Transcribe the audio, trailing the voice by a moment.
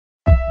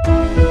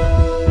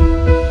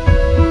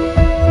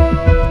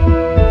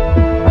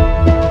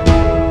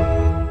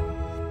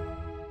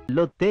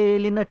గాల్లో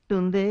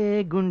తేలినట్టుందే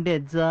గుండె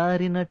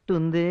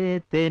జారినట్టుందే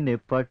తేనె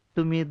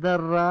పట్టు మీద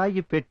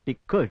రాయి పెట్టి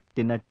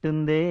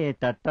కొట్టినట్టుందే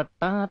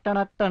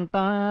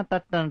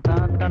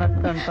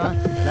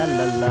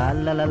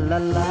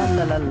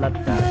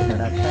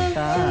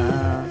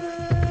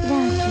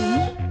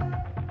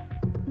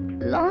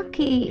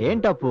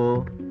ఏంటప్పు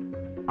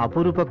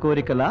అపురూప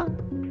కోరికలా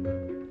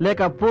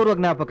లేక అపూర్వ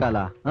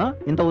జ్ఞాపకాలా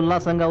ఇంత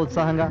ఉల్లాసంగా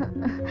ఉత్సాహంగా?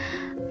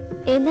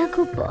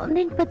 ఎలాగో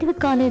పర్మనెంట్ పతివి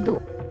కాలేదు,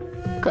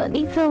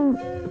 కనీసం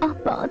ఆ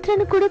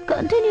పాత్రను కూడా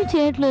కంటిన్యూ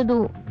చేయట్లేదు.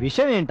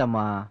 విషయం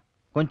ఏంటమ్మా,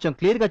 కొంచెం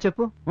క్లియర్ గా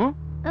చెప్పు.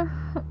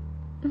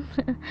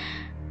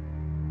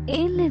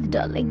 ఏం లేదు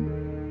డార్లింగ్,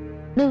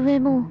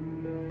 నువ్వేమో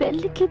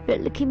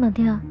పెళ్లికి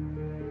మధ్య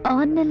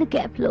 6 నెలల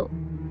గ్యాప్ లో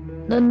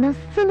నన్ను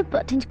అస్సలు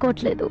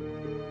పట్టించుకోవట్లేదు.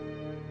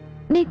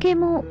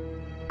 నీకేమో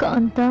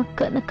కాంత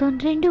కనకం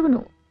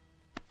రెండును,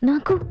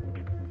 నాకు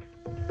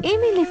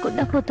ఏమీ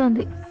లేకుండా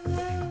పోతోంది.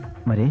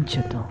 మరేం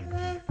చేద్దాం?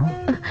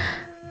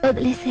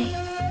 వదిలేసాయి,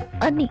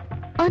 అన్ని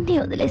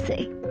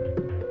వదిలేసాయి.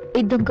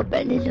 ఇద్దొంక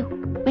పెళ్లిళ్ళు,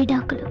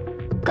 విడాకులు,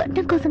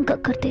 కట్నం కోసం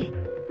కక్కర్తే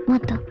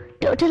మొత్తం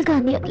టోటల్ గా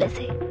అన్ని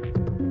వదిలేసాయి.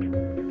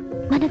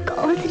 మనకు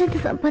కావాల్సినంత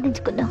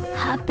సంపాదించుకున్నాం,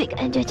 హ్యాపీగా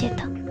ఎంజాయ్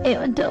చేద్దాం.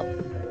 ఏమంటావు?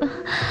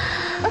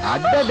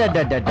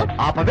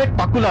 ఆపవే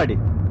పక్కులాడి.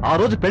 ఆ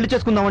రోజు పెళ్లి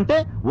చేసుకుందామంటే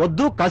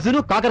వద్దు కజిను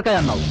కాకరకాయ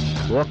అన్నావు.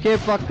 ఒకే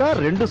పక్క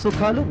 2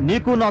 సుఖాలు,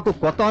 నీకు నాకు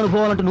కొత్త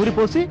అనుభవాలంటూ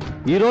నూరిపోసి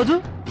ఈ రోజు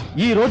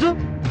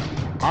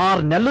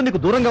 6 నెలలు నీకు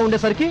దూరంగా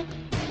ఉండేసరికి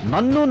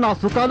నన్ను నా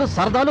సుఖాలు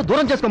సరదాలు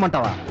దూరం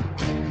చేసుకోమంటావా?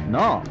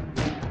 No,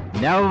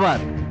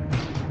 never.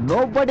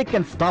 Nobody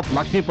can stop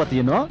Lakshmipati,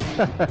 you know.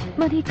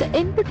 మరి ఇక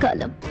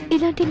ఎంతకాలం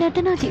ఇలాంటి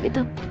నటనా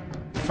జీవితం?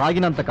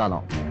 సాగినంత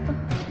కాలం.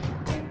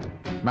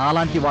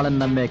 నాలాంటి వాళ్ళని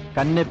నమ్మే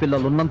కన్నె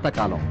పిల్లలున్నంత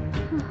కాలం.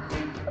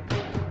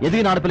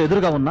 ఎదిగిన ఆడపిల్ల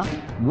ఎదురుగా ఉన్నా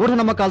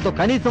మూఢనమ్మకాలతో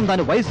కనీసం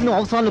దాని వయసును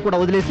అవసరాలను కూడా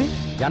వదిలేసి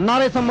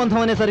ఎన్ఆర్ఐ సంబంధం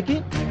అనేసరికి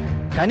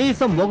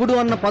కనీసం మొగుడు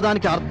అన్న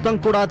పదానికి అర్థం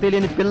కూడా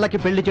తెలియని పిల్లకి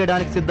పెళ్లి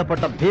చేయడానికి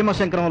సిద్ధపడ్డ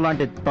భీమశంకరం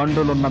లాంటి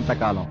తండ్రులున్నంత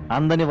కాలం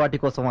అందని వాటి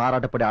కోసం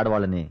ఆరాటపడే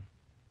ఆడవాళ్ళని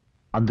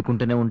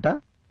అందుకుంటూనే ఉంటా,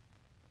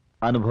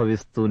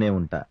 అనుభవిస్తూనే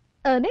ఉంటా.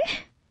 అనే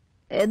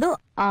ఏదో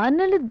 6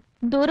 నెలలు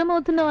దూరం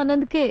అవుతున్నావు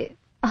అన్నందుకే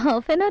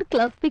 ½ an hour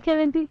class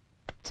పీకేవేంటి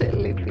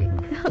చెల్లిపి?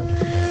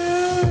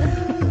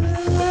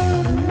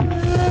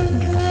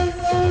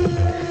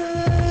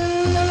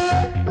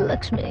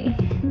 Lakshmi.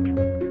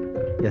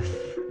 Yes,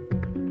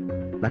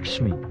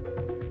 Lakshmi.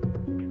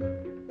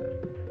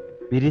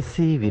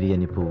 విరిసి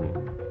విరియని పువ్వు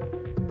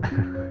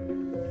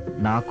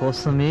నా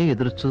కోసమే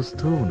ఎదురు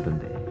చూస్తూ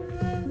ఉంటుంది.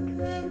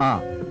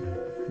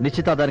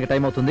 నిశ్చితార్థానికి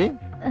టైం అవుతుంది.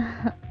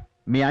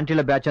 మీ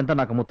ఆంటీల బ్యాచ్ అంతా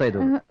నాకు ముత్తైదు.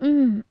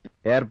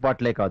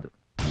 ఏర్పాట్లే కాదు,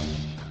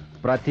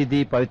 ప్రతిదీ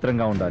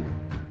పవిత్రంగా ఉండాలి,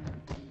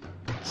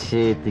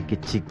 చేతికి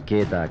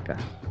చిక్కేదాకా.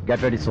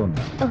 Get ready soon.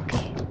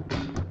 ఓకే.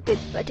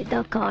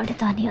 ఇప్పటిదాకా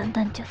ఆడదాని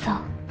అందం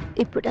చూసావు,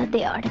 ఇప్పుడు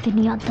అదే ఆడది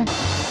నీ అందం.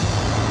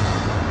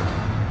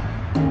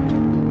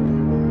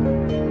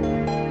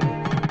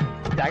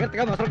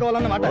 జాగ్రత్తగా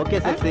మసలుకోవాలన్నమాట. ఓకే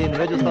సెక్సీ,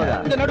 నువ్వే చూస్తావుగా.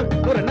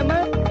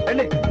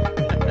 రండి.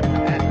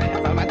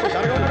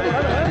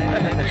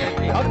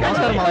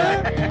 నమస్కారం మావయ్య.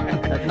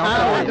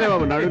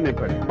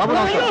 బాబు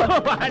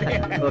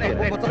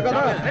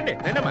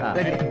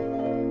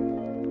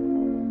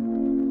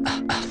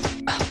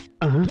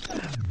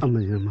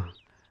అమ్మా,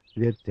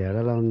 ఇదే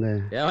తేడాలా ఉంది.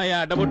 ఏమయ్యా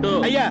అడ్డబుట్టు?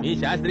 అయ్యా ఈ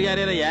శాస్త్రి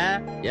గారేనయ్యా,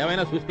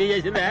 ఏమైనా సృష్టి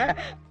చేసిందా?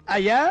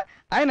 అయ్యా,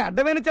 ఆయన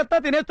అడ్డమైన చెత్త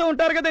తినేస్తూ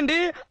ఉంటారు కదండి,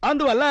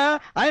 అందువల్ల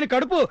ఆయన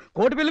కడుపు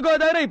కోటిపిల్లి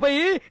గోదావరి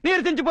అయిపోయి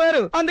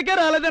నీరసించిపోయారు, అందుకే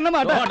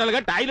రాలేదన్నమాట. హోటల్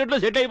గా టాయిలెట్ లో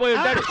సెట్ అయిపోయి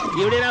ఉంటాడు.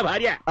 ఈవిడేనా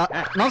భార్య?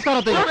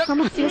 నమస్కారం.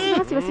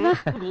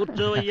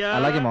 కూర్చోవయ్యా.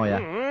 అలాగే మావయ్య.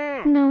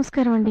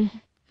 నమస్కారం అండి.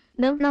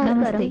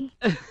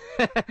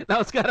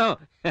 నమస్కారం.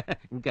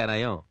 ఇంకా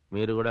నయం,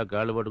 మీరు కూడా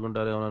కాళ్ళు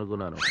పట్టుకుంటారేమో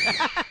అనుకున్నాను.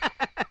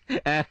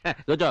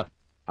 కూర్చో.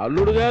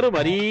 అల్లుడు గారు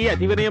మరీ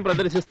అతి వినయం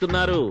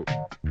ప్రదర్శిస్తున్నారు,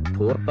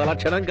 పూర్త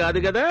లక్షణం కాదు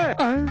కదా.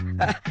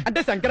 అంటే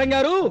శంకరం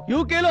గారు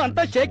యూకేలో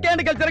అంతా షేక్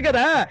హ్యాండ్ కల్చర్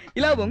కదా,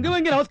 ఇలా వంగి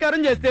వంగి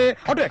నమస్కారం చేస్తే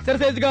అటు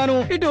ఎక్సర్సైజ్ గాను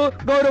ఇటు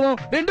గౌరవం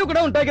రెండు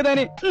కూడా ఉంటాయి కదా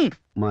అని.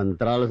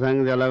 మంత్రాల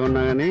సంగతి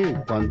ఎలాగున్నా గానీ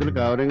పంతులు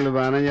కవరింగ్లు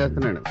బాగానే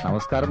చేస్తున్నాడు.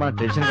 నమస్కారం, మన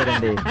ట్రెడిషన్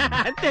కదండి.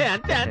 అంతే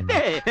అంతే అంతే.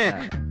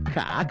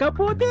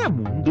 కాకపోతే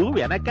ముందు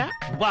వెనక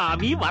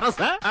వావి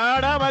వరస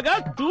ఆడామగా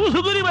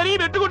చూసుకుని మరీ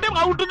పెట్టుకుంటే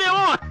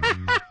బాగుంటుందేమో.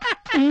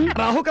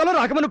 రాహుకాలం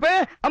రాకమనుపే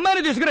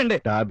అమ్మాయిని తీసుకురండి.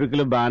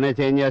 టాపిక్లు బాగానే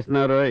చేంజ్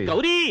చేస్తున్నారు.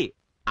 గౌరీ,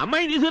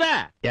 అమ్మాయిని తీసుకురా.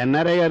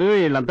 ఎన్ఆర్ఐ గారు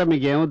వీళ్ళంతా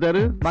మీకు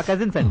ఏమవుతారు? మా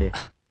కజిన్స్ అండి.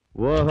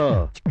 ఓహో,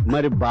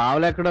 మరి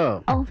బావలెక్కడో?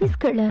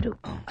 ఆఫీస్కి వెళ్ళారు,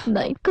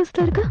 నైట్కి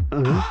వస్తారుగా.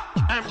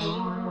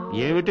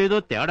 ఏమిటేదో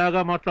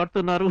తేడాగా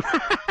మాట్లాడుతున్నారు.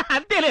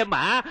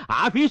 అంతేలేమ్మా,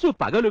 ఆఫీసు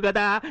పగలు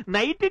కదా,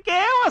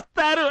 నైట్కే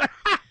వస్తారు.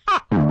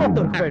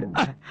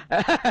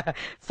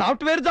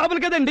 సాఫ్ట్వేర్ జాబులు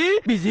కదండి,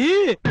 బిజీ.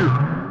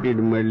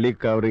 వీడు మళ్ళీ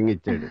కవరింగ్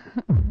ఇచ్చాడు.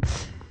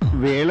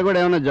 వీళ్ళు కూడా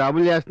ఏమైనా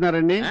జాబులు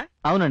చేస్తున్నారండి?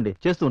 అవునండి,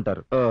 చేస్తూ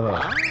ఉంటారు. ఓహో,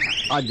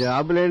 ఆ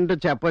జాబులు ఏంటో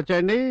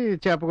చెప్పొచ్చండి,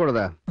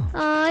 చెప్పకూడదా?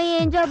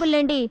 ఏం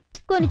జాబులండి,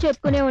 కొన్ని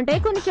చెప్పుకునే ఉంటాయి,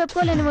 కొన్ని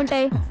చెప్పుకోలేని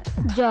ఉంటాయి.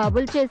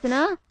 జాబులు చేసినా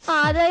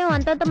ఆదాయం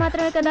అంతంత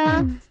మాత్రమే కదా.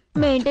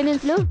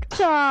 మెయింటెనెన్స్ లు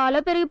చాలా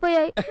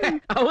పెరిగిపోయాయి.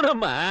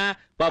 అవునమ్మా,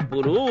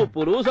 పప్పులు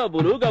ఉప్పులు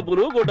సబ్బులు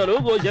గబ్బులు గుడ్డలు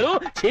గోజలు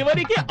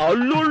చివరికి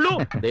అల్లుళ్ళు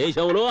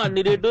దేశంలో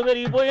అన్ని రేట్లు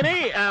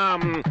పెరిగిపోయినాయి.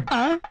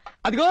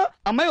 అదిగో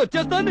అమ్మాయి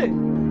వచ్చేస్తోంది.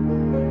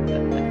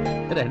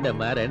 రండి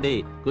అమ్మా రండి,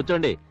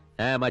 కూర్చోండి.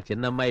 మా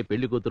చిన్నమ్మాయి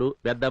పెళ్లి కూతురు,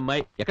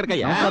 పెద్దమ్మాయి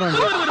ఎక్కడికయ్యా?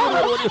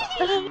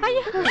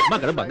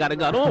 బంగారం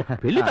గాను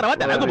పెళ్లి తర్వాత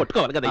ఎలాగో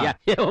పట్టుకోవాలి కదయ్యా.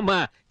 ఏమమ్మా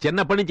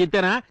చిన్నప్పటి నుంచి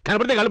ఇంతేనా?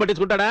 కనపడితే కళ్ళు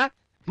పట్టించుకుంటాడా?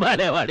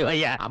 వాడేవాడు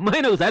అయ్యా.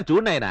 అమ్మాయిని ఒకసారి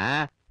చూడనాయనా.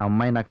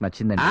 అమ్మాయి నాకు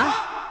నచ్చిందండి.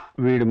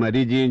 వీడు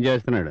మరీ జీవం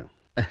చేస్తున్నాడు.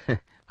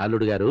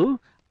 అల్లుడు గారు,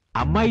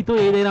 అమ్మాయితో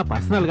ఏదైనా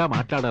పర్సనల్ గా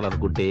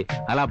మాట్లాడాలనుకుంటే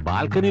అలా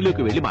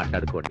బాల్కనీలోకి వెళ్ళి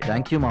మాట్లాడుకోండి.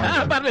 థ్యాంక్ యూ మా.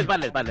 పర్లేదు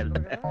పర్లేదు పర్లేదు.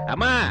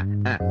 అమ్మా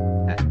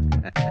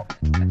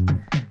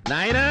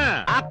నాయనా,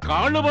 ఆ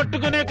కాళ్ళు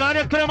పట్టుకునే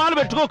కార్యక్రమాలు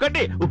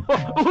పెట్టుకోకండి.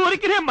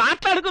 ఊరికి నేను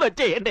మాట్లాడుకుని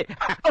వచ్చేయండి.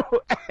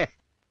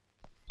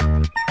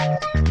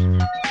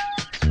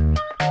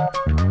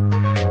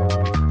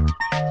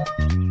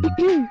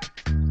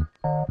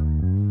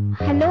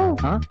 హలో.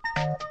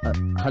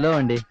 హలో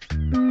అండి.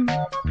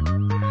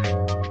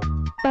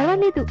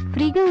 పర్వాలేదు,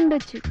 ఫ్రీగా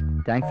ఉండొచ్చు.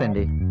 థ్యాంక్స్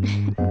అండి.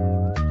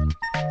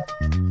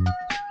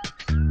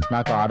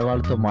 నాకు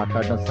ఆడవాళ్ళతో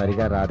మాట్లాడడం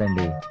సరిగా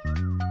రాదండి.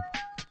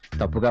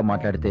 తప్పుగా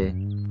మాట్లాడితే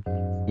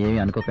ఏమి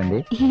అనుకోకండి.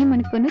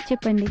 ఏమనుకోనో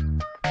చెప్పండి.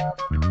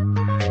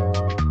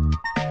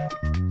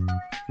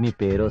 మీ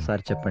పేరు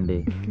ఒకసారి చెప్పండి.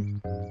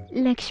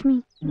 లక్ష్మి.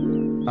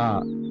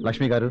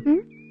 లక్ష్మి గారు,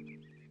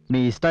 మీ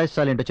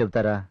ఇష్టాయిష్టాలు ఏంటో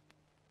చెప్తారా?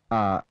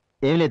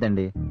 ఏం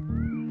లేదండి,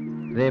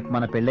 రేపు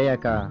మన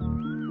పెళ్ళయ్యాక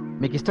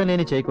మీకు ఇష్టం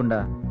లేని చేయకుండా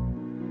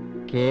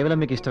కేవలం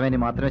మీకు ఇష్టమైన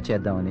మాత్రమే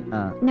చేద్దామని.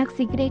 నాకు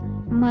సిగరెట్,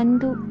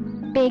 మందు,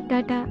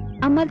 పేకాట,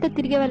 అమ్మాయిలతో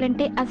తిరిగే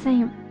వాళ్ళంటే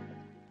అసహ్యం.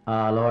 ఆ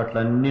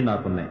అలవాట్లన్నీ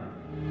నాకున్నాయి.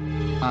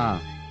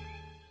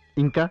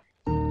 ఇంకా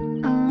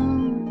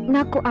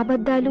నాకు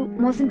అబద్ధాలు,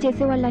 మోసం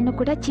చేసే వాళ్ళన్న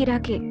కూడా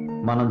చిరాకే.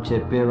 మనం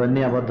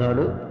చెప్పేవన్నీ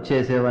అబద్ధాలు,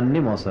 చేసేవన్నీ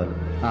మోసాలు.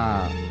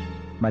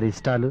 మరి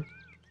ఇష్టాలు?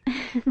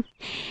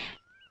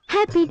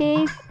 హ్యాపీ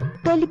డేస్,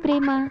 తొలి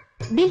ప్రేమ,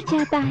 దిల్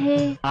చాతా హే,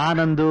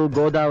 ఆనందు,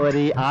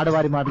 గోదావరి,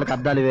 ఆడవారి మాటలకు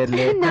అర్థాలు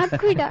వేర్లే. నాకు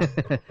కూడా.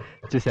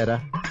 చూసారా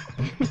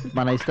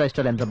మన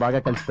ఇష్టాలు ఎంత బాగా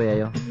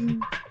కలిసిపోయాయో.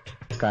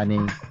 కానీ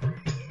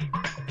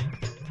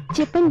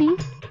చెప్పండి.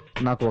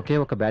 నాకు ఒకే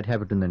ఒక బ్యాడ్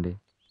హ్యాబిట్ ఉందండి.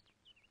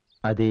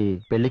 అది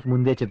పెళ్లికి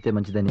ముందే చెప్తే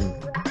మంచిదని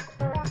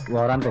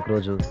వారానికి ఒక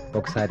రోజు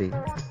ఒకసారి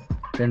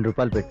 2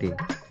 రూపాయలు పెట్టి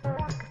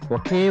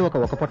ఒకే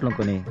ఒక పొట్లం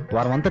కొని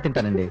వారం అంతా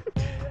తింటానండి.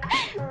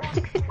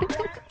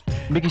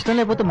 మీకు ఇష్టం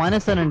లేకపోతే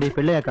మానేస్తానండి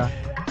పెళ్ళయ్యాక.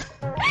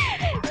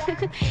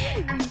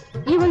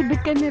 You will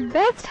become my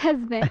best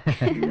husband.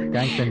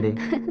 Thanks అండి.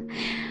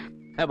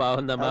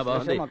 బాగుందమ్మా,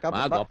 బాగుంది.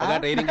 మా గొప్పగా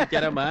ట్రైనింగ్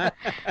ఇచ్చారమ్మా.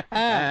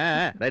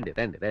 రండి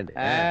రండి రండి.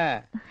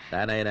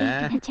 రానాయనా.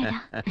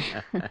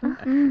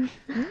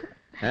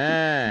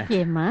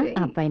 ఏమ్మా,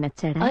 అబ్బాయి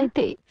నచ్చాడా?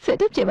 అయితే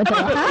సెటప్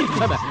చేయమంటారా?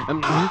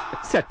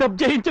 సెటప్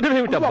చేయించడం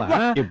ఏమిటమ్మా?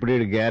 ఇప్పుడు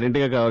వీడు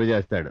గ్యారెంటీగా కవర్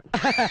చేస్తాడు.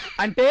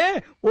 అంటే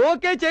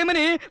ఓకే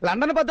చేయమని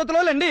లండన్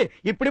పద్ధతిలో లేండి.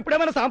 ఇప్పుడిప్పుడే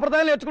మన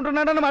సాంప్రదాయాలు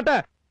నేర్చుకుంటున్నాడు అన్నమాట.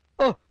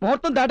 ఓ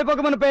ముహూర్తం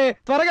దాటిపోకమనిపై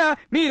త్వరగా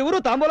మీరెవరు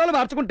తాంబూలాలు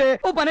మార్చుకుంటే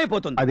ఓ పని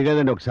అయిపోతుంది. అది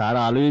కదండి, ఒకసారి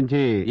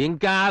ఆలోచించి.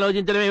 ఇంకా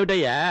ఆలోచించడం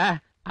ఏమిటయ్యా?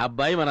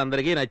 అబ్బాయి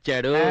మనందరికీ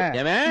నచ్చాడు.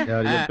 ఏమే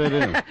ఎవరు చెప్పారు?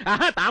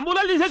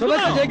 తాంబూలాలు శుభ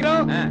తీసేసుకుందాం.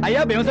 శేఖరం,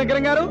 అయ్యా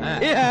భీమశంకరం గారు,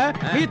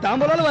 మీ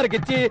తాంబూలాలు వారికి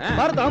ఇచ్చి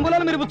వారి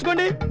తాంబూలాలు మీరు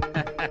పుచ్చుకోండి.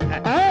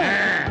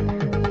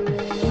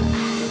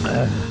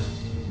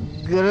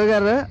 గురువు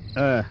గారు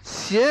ఆ,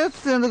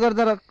 ఎందుకు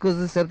కొడతారా?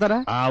 చెప్తారా?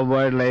 ఆ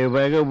వాడు లైవ్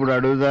బాయ్ ఇప్పుడు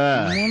అడుగుదా.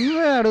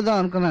 ముందే అడుగుదాం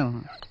అనుకున్నాను,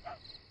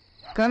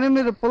 కానీ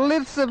మీరు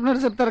పుల్లీర్స్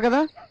చెప్పినట్టు చెప్తారు కదా.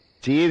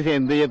 చీర్స్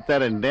ఎందుకు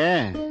చెప్తారంటే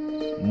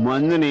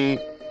మందుని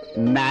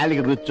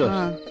నాలుగు రుచి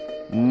వస్తుంది,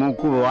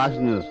 ముక్కు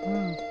వాసన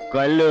చూస్తాయి,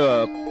 కళ్ళు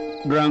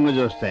రంగు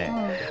చూస్తాయి,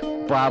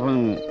 పాపం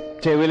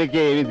చెవులకి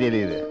ఏమీ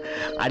తెలియదు.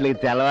 అట్లకి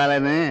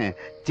తెలవాలని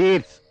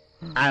చీర్స్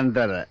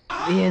అంటారు.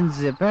 ఏం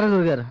చెప్పారు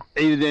గురుగారు?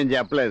 ఇది నేను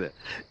చెప్పలేదు,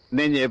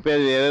 నేను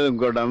చెప్పేది వేరేది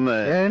ఇంకోటి ఉంది.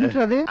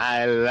 ఏంటది? I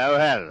love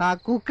her. ఆ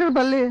కుక్కర్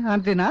బల్లి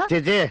అంటేనా?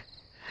 చిచి,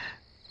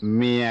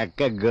 మీ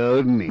అక్క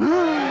గౌర్ని.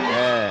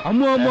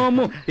 అమ్మో అమ్మో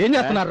అమ్మో, ఏం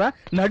చేస్తున్నారా?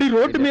 నడి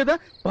రోడ్డు మీద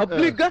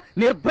పబ్లిక్ గా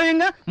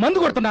నిర్భయంగా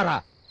మందు కొడుతున్నారా?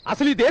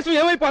 అసలు ఈ దేశం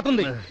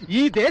ఏమైపోతుంది?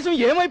 ఈ దేశం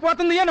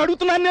ఏమైపోతుంది అని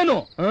అడుగుతున్నాను నేను.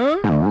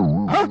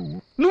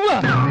 నువ్వా?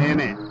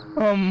 నేనే.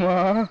 అమ్మా,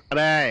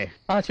 రాయ్,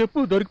 చెప్పు,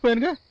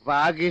 దొరికిపోయానుగా.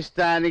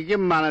 పాకిస్తాన్కి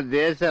మన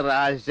దేశ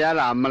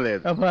రహస్యాలు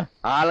అమ్మలేదు, అబ్బా.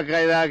 ఆల్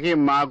ఖైదాకి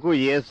మాకు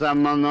ఏ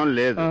సంబంధం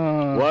లేదు,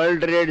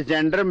 వరల్డ్ ట్రేడ్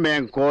సెంటర్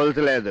మేము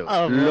కోల్చలేదు,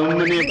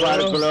 లుంబిని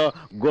పార్క్ లో,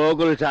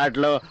 గోకుల్ చాట్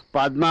లో,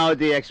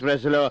 పద్మావతి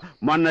ఎక్స్ప్రెస్ లో,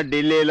 మొన్న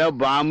ఢిల్లీలో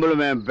బాంబులు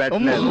మేము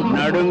పెట్టలేదు,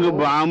 నడుంగు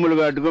బాంబులు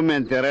కట్టుకుని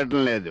మేము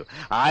తిరగటం లేదు,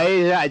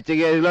 ఆయుష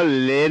హత్యకేసులో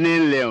లేనే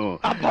లేవు,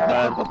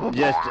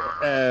 జస్ట్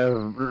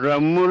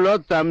రమ్ములో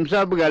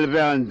థమ్స్అప్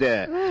కలిపామంతే.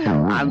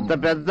 అంత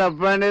పెద్ద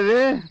తప్పు అనేది.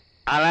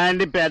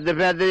 అలాంటి పెద్ద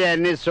పెద్ద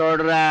అన్ని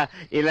చూడరా,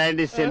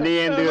 ఇలాంటి చిన్న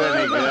ఎందుకు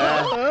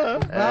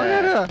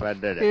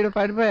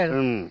పడిపోయాడు.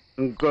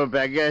 ఇంకో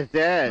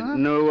పెగ్గేస్తే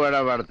నువ్వు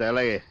కూడా పడతావు.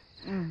 అలాగే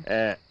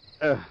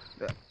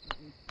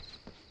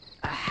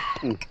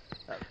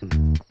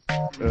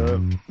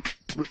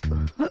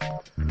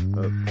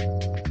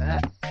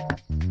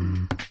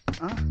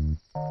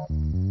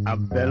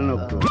బెల్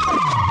నొక్కు.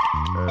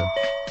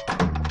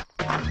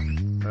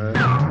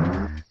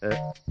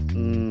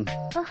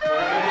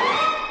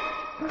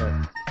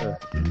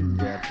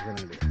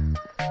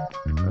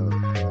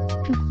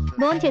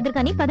 భోంచేద్దరు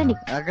కానీ పదండి.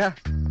 అక్క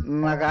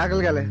నాకు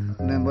ఆకలి కాలే,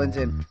 నేను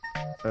భోంచేయను.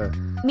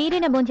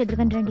 మీరేనా భోంచేద్దరు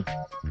కానీ రండి.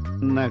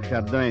 నాకు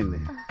అర్థమైంది.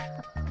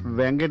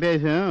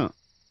 వెంకటేశం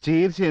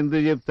చీర్స్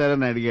ఎందుకు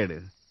చెప్తారని అడిగాడు.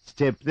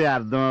 చెప్తే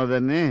అర్థం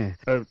అవదని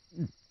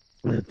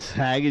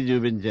సాగి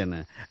చూపించాను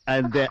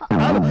అంతే.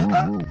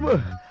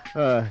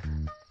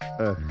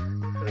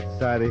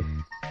 Sorry,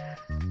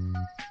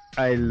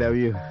 I love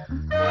you.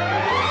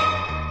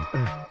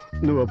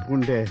 నువ్వు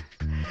ఒప్పుకుంటే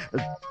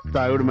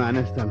తాగుడు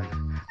మానేస్తాను.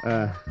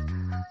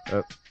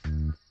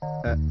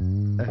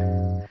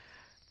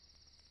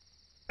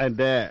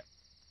 అంటే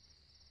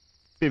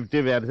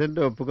 50%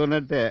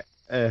 ఒప్పుకున్నట్టే.